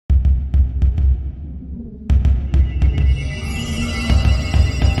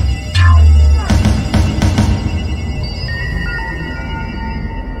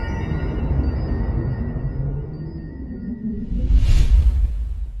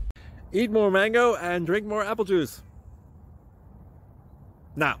Eat more mango and drink more apple juice.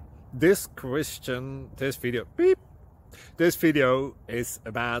 Now, this video is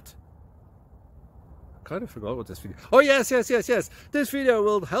about, I kind of forgot what this video. Oh yes. This video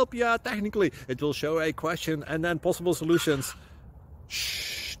will help you out technically. It will show a question and then possible solutions.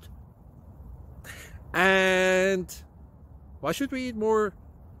 Shh. And why should we eat more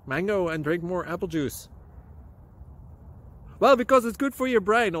mango and drink more apple juice? Well, because it's good for your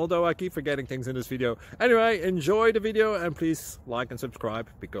brain, although I keep forgetting things in this video. Anyway, enjoy the video and please like and subscribe,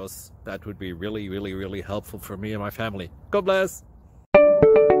 because that would be really helpful for me and my family. God bless!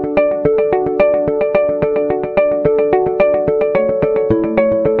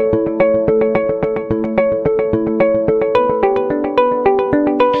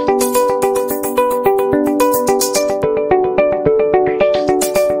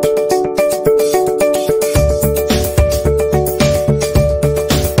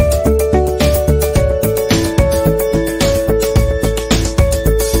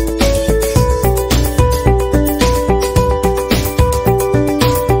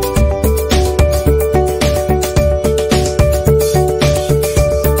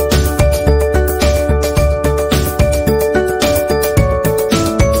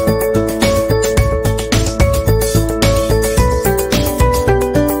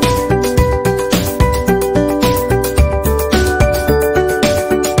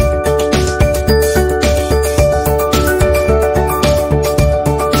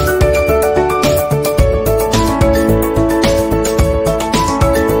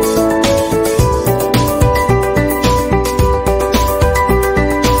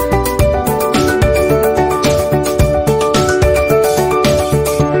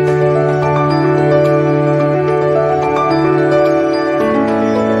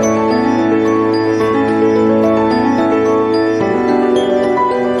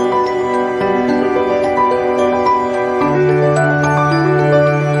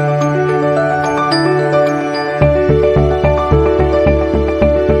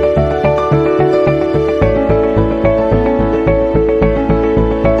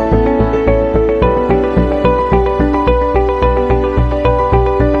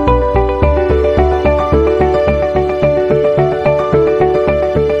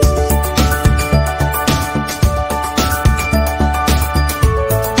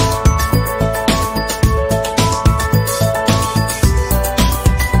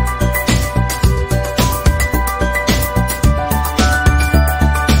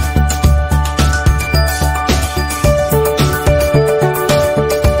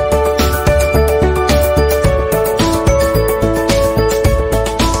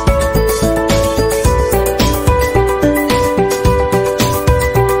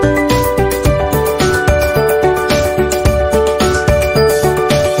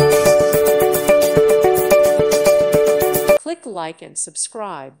 Like and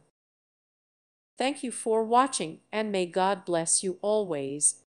subscribe. Thank you for watching, and may God bless you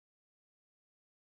always.